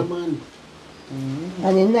 stew Yeah, too. man.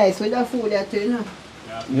 And it's nice with the food that you know.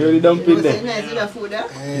 You already You dumpling know, it's there? nice with the food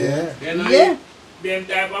that. Yeah. Then Yeah. them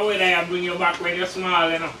type of weather I bring you back when you're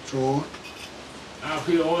small, you know. True. I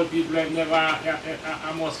feel old people like never,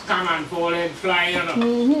 I must come and fall and fly, you know.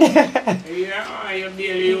 Yeah, you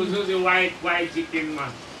daily use the white chicken,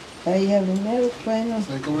 man. I have the milk right now.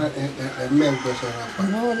 So you come that milk that's on that.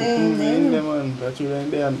 No, they ain't In there. there, man. That's you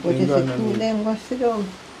in there and But if in you Ghana. cool them, go sit down.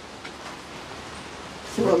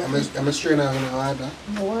 So, I'm a strainer in the water.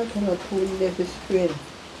 I want to not cool them to strain.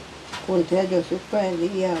 Couldn't I just find the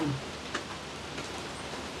yam?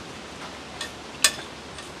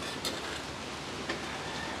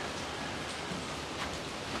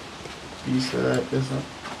 Piece of that, this one.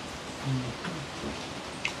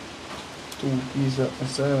 2 pieces of the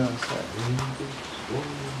side.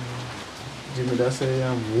 Jimmy, that's a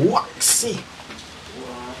waxy.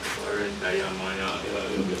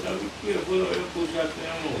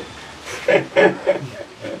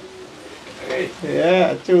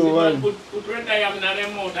 Yeah, 2 1. Put red yam in the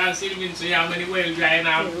mouth and Sylvan so yam when well dry and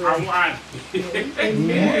I want. You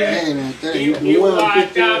want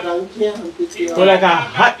So like a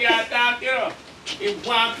hot. If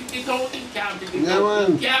one pick it out, it can't pick it Yeah, out.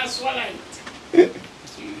 man. You can't swallow it.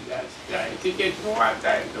 See, that's right. Ticket for one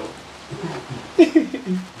time though.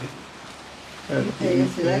 Hey, you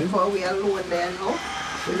see like how we alone there now?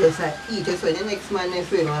 We just eat it, so the next man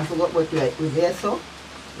next week, I forgot what we there, so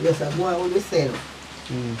we just go and we sell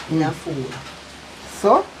in a food.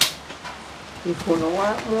 So, if you don't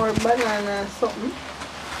want more banana or something,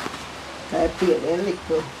 I pay them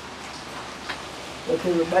little. But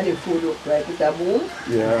everybody food look like it's a boom.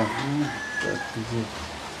 Yeah. That is it.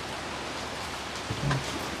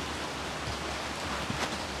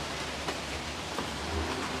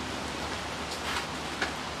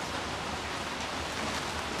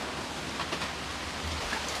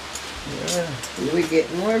 Yeah. We get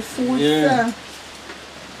more food, Yeah. sir.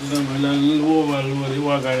 Remember that little overload the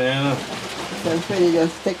wagon there, you know? So you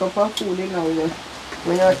just take up our food, you know,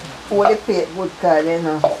 when you hold the plate good card, you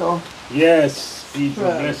know, so. Yes, people,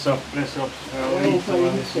 Right. bless up, bless up. Oh, so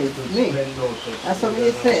you say, me? That's what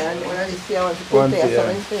you say, and when I say I want to cook there, that's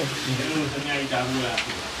what you say.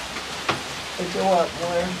 If you want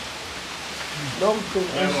more dumpling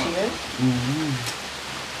and shit,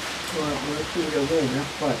 you want more food again,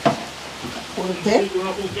 that's what. Put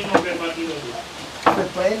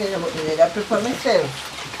pepper in it, but you need that pepper myself.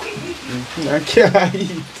 I can't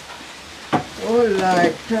eat. Oh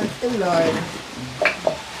Lord, thank the Lord.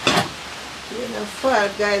 You're not far,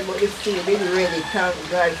 guys, but the food is ready. Thank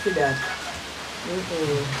God for that.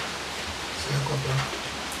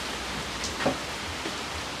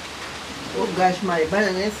 Oh gosh, my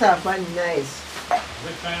banana is soft and nice.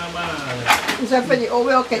 What kind of banana? Mr. Freddy, oh,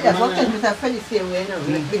 we okay. That's what Mr. Freddy say we know.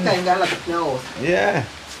 The kind of like now. Yeah.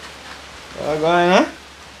 What going on?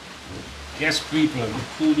 Yes, people, the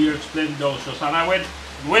food here is splendid. And I went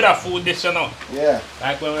with the food this, you know. Yeah.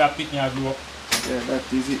 Like when we are picking a group. Yeah,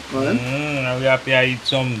 that is it, man. And we have to eat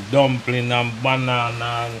some dumpling and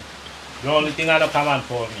banana. And the only thing I don't come on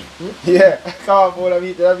for me. Yeah, come on,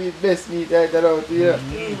 that be best meat right out here.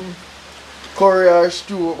 Curry or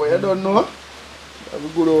stew, but you don't know. That be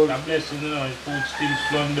good old. God bless you, you know, the food still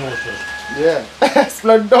splendid. Yeah,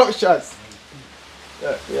 splendid.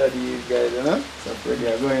 Yeah, these guys, you know. So pretty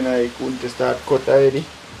are going I couldn't start cut already.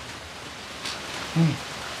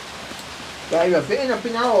 Yeah, you're filling up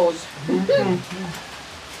in our house.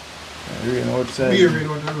 Rain outside. Beer rain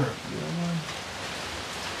out the river.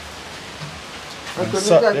 And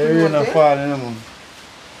Saturday rain a fall, you know, man.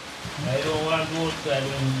 I don't want to go outside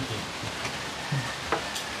when you eat it.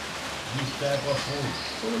 This type of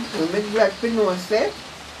food. We make glad to know, say,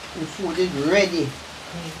 the food is ready.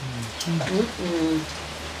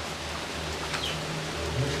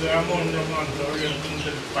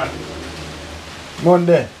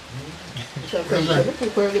 Monday. So, we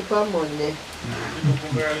cook early for Monday.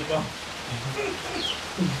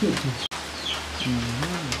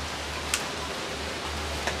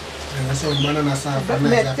 And that's how banana soft But and me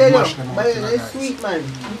nice. I tell have to mash you, them out, banana you know, is guys. sweet, man.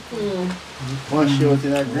 Mash out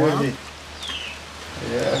in a gravy.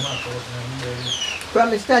 Yeah. From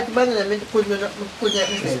the start, the banana, I couldn't let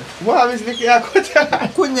myself. What is the I cut?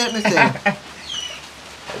 Couldn't let myself.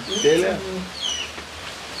 Tell you.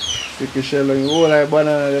 Stick a shell on all like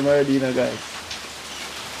banana them already, you know, guys.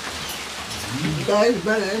 Guys,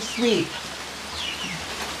 banana is sweet.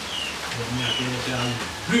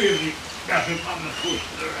 That's it on the food.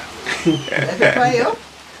 That's a fire.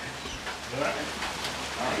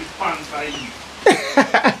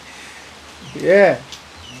 Yeah.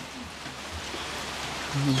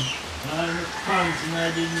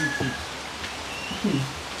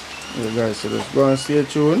 Yeah, guys, so let's go and stay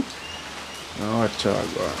tuned. Now watch out,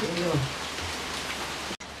 go on.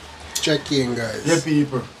 Check in, guys. Yeah,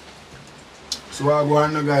 people. So what go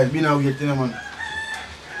on now, guys? Been out getting them, man.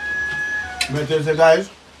 I tell you, guys,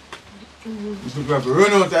 you have to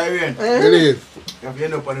run out of rain. Believe. You have to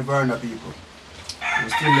end up on the veranda, people. You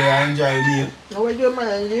still there enjoy the meal. Now what do man?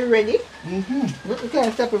 Are you ready? You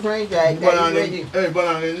can't stop it from enjoying. Are you ready? Hey,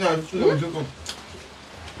 banana, is not slow to come.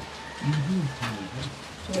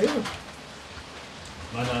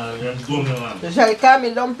 So shall I call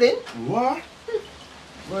me dumpling? What?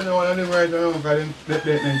 Well, no one of them right now, because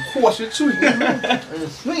then course it's sweet.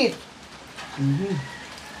 It's sweet.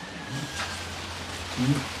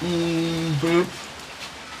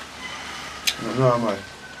 No, man.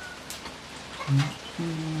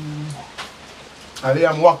 I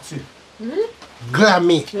am waxy.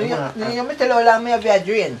 Glammy. You tell how long me have your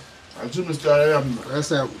drain. And Jimmy style I am. That's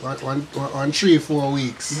 3-4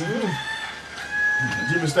 weeks.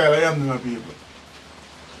 Jimmy style I am, my people.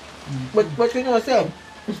 But you know say,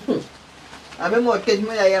 I'm a mortgage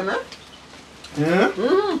me I am, huh? Yeah?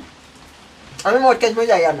 I'm a mortgage me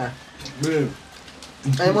I am, huh? Yeah.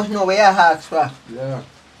 I must know where your heart's for. Yeah.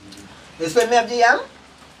 This when me have the yam.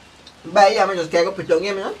 Buy yam and just carry up it down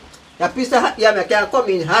here, you know. That piece of yam you can come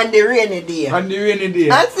in handy rainy day. And the rainy day.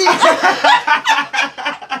 That's it.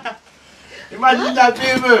 Imagine that,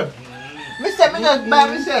 people. Mister, me just buy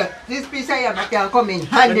myself this piece of yam I can come in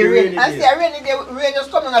handy rain. I say rainy day, rain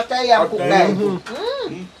just coming after yam cook like.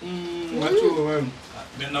 What's true, man?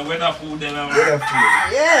 Then the weather food, then I'm Weather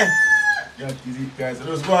food. Yeah. That is it, guys. So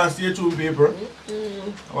just go and stay tuned, people.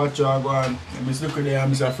 Watch you go and Mr. Look there,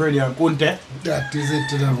 Mr. Freddy and Kunte. That is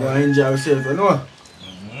it, you know. Go and enjoy yourself, you know?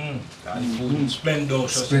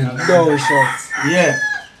 splendorous. Splendorous. Yeah,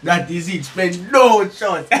 that is it. Splendorous.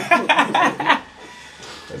 Let's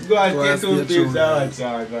go and stay tuned, people.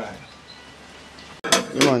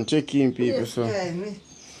 Come on, check in, people. Yes, So. guys, me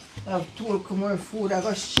have told come more food I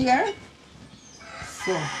go share.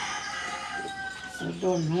 So, I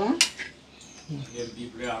don't know. Them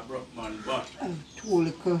people are broke man, but I've told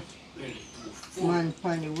like man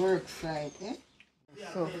on the work side, eh?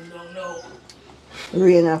 So,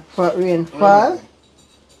 rain fall.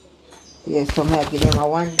 Yes, so I give them a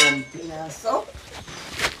one dumpling and so.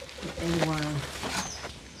 If anyone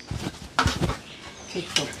pick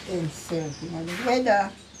up themselves in the weather.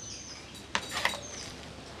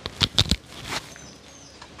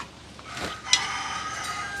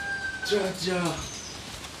 Georgia.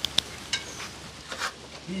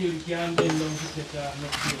 You can't bend down to take that no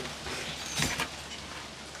food.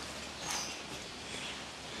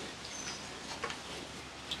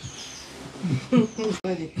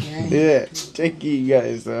 Yeah, check it,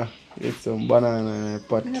 guys. Get some banana in a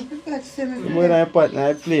pot. I forgot to say me More than a pot, now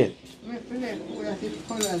a plate. me plate where the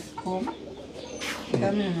colors come. I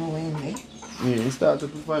don't know when they. Yeah, you start to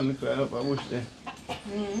find the clean up a bush there. Yeah,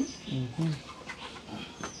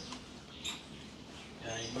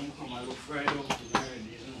 you don't come and look fried out in there,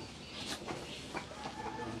 you know.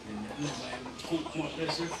 Cook much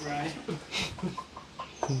less fry.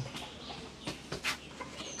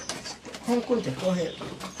 Come, go ahead.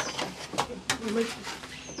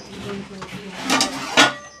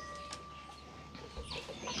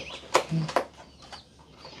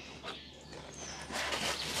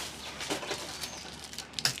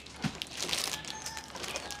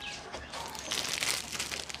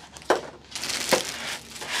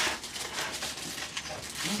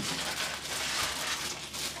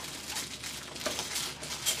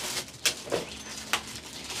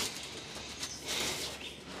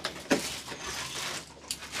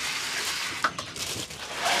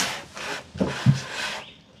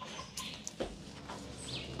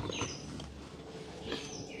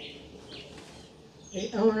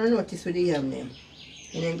 I want to notice with the yam name.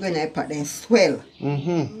 And then go in the pot and swell.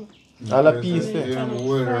 All a piece there. Yeah, I'm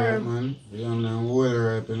well ripe, man. Yeah, I'm well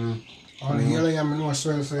ripe, you know. All the yellow yam no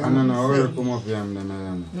swell, so I don't know how to come up yam, then I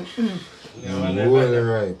am. I'm well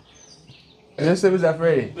ripe. You say Mr.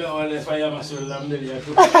 Freddy? Well, if I am a soul, I'm ready to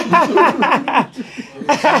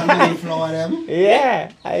family flour them.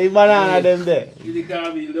 Yeah, I banana them there. You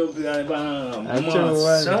can't be dumpling and banana. That's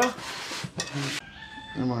true, man.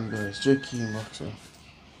 Come on, guys, check in back, so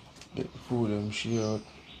get the food and share out.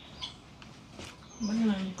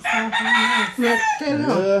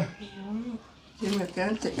 Yeah. You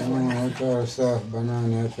can't take that I one. call soft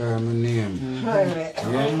banana, I call my name. Alright.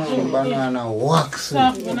 Yeah, man, banana wax.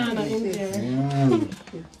 Soft banana in there. Yeah, man.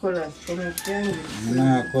 Colors coming down.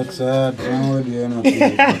 Nah, cut so hard, man, what do you know?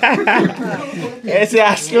 Yes,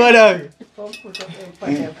 yeah, slow down. Come put up in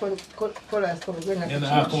fire. Colors coming down. You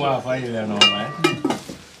know, come out for you, you know, man.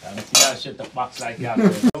 And if you shut the box like that, you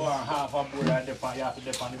want half a bowl and you have to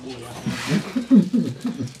dip on the bowl.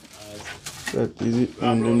 That is it,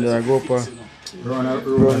 and then they go for Run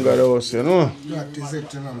run the house, you know. That is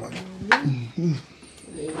it, you know, man.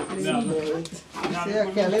 See, I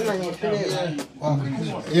can't live on your plate.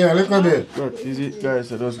 Yeah, look at it. That is it, guys.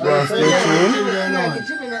 So just go and stay tuned.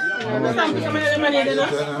 Some money there, no?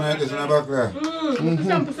 This in the back there. Some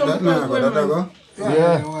That now go, that go.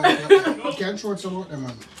 Yeah. You can't throw some out there,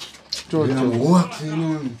 man. True, Yeah, true. wax, you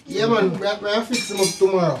know. Yeah, man, we'll fix them up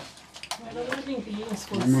tomorrow. I'm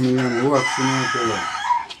gonna wax, you know.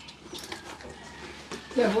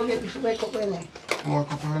 Yeah, we'll get this wake up in there. More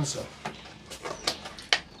cup of answer.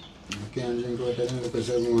 You can't drink water then because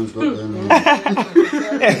everyone's got them. That's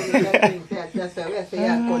the way I say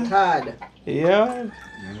I cut hard. Yeah.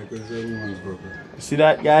 Because everyone's got them. See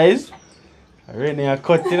that, guys? Right now,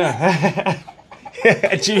 cut, you know.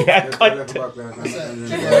 Actually, I cut. For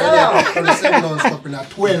the 7 ounce cup in a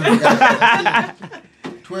 12.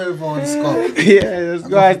 12 ounce cup. Yeah, just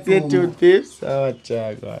go and stay tuned, peeps. So much,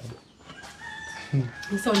 God.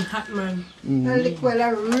 The sun hot, man. And look when I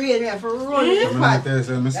rain, I have to run in the I'm pot. gonna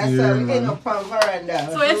tell you, That's see why you, we end man. up on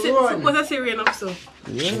veranda. So you see, suppose I see rain up so.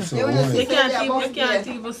 Yeah. So You what? will You can't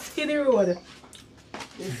even see the road.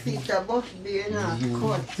 The seat above there now,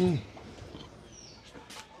 cut.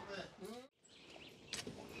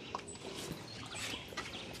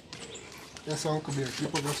 Yes, Uncle Bear,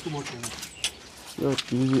 keep up too much, you know.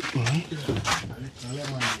 That is it, man. A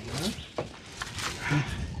lemon, you know.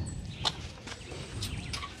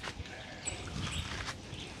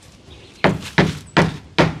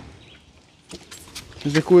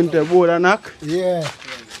 Is the Kunte board a knock? Yeah.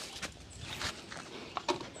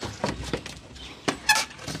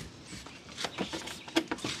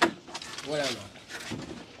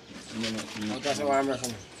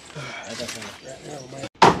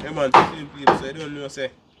 Yeah, man, 15 people, so you don't know,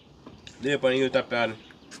 say, they up on the top and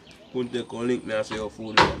couldn't take a link now, say your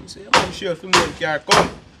food. I say, man, sure, if you want car, come.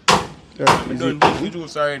 I done drink the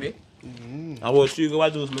juice already. I was sure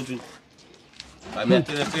what juice me drink. But me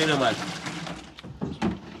tell you, man,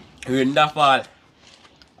 rain that fall,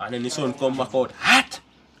 and then the sun come back out hot.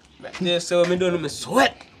 They say, when me done, me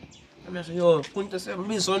sweat. And I say, yo, couldn't you say,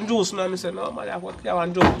 me some juice now? I say, no, man, I want to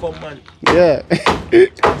one juice, come, man. Yeah.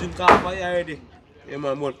 Drink half of it already. Yeah,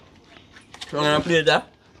 man, but I'm gonna play that.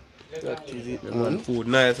 That is it, Man, man. food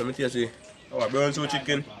nice, I'm tell you. Our brown soup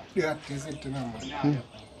chicken. Yeah, that's it, you know,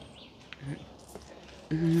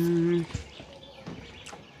 man.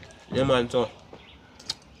 Yeah, man, so.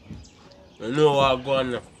 You know what I'm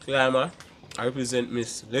going to climber. I represent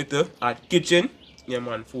Miss Little at Kitchen. Yeah,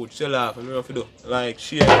 man, food. Chill off. You know what to do. Like,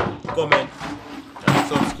 share, comment, and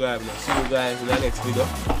subscribe. Now. See you guys in the next video.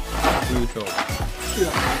 See you soon.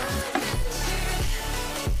 Yeah.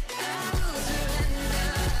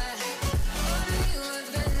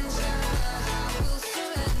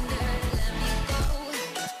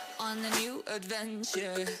 On the new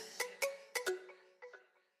adventure.